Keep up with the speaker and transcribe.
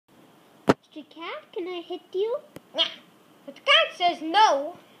Mr. Cat, can I hit you? Nah. But the cat says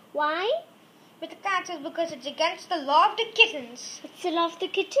no. Why? But the cat says because it's against the law of the kittens. What's the law of the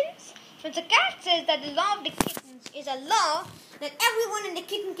kittens? But the cat says that the law of the kittens is a law that everyone in the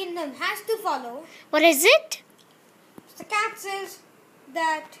Kitten Kingdom has to follow. What is it? The cat says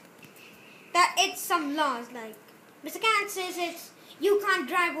that it's some laws, like Mr. Cat says it's you can't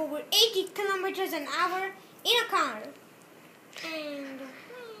drive over 80 kilometers an hour in a car. And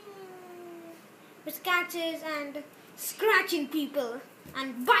Mr. Cat says and scratching people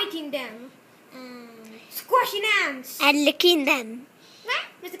and biting them and squashing ants. And licking them.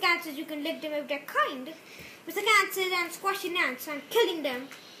 Mr. Cat says you can lick them if they're kind. Mr. Cat says I'm squashing ants and killing them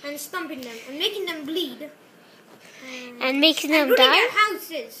and stomping them and making them bleed. And making them ruining die? their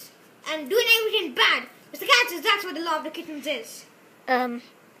houses and doing everything bad. Mr. Cat says that's what the law of the kittens is.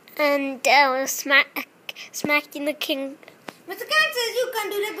 Smacking the king. Mr. Cat says you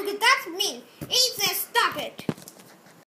can't do that because that's me.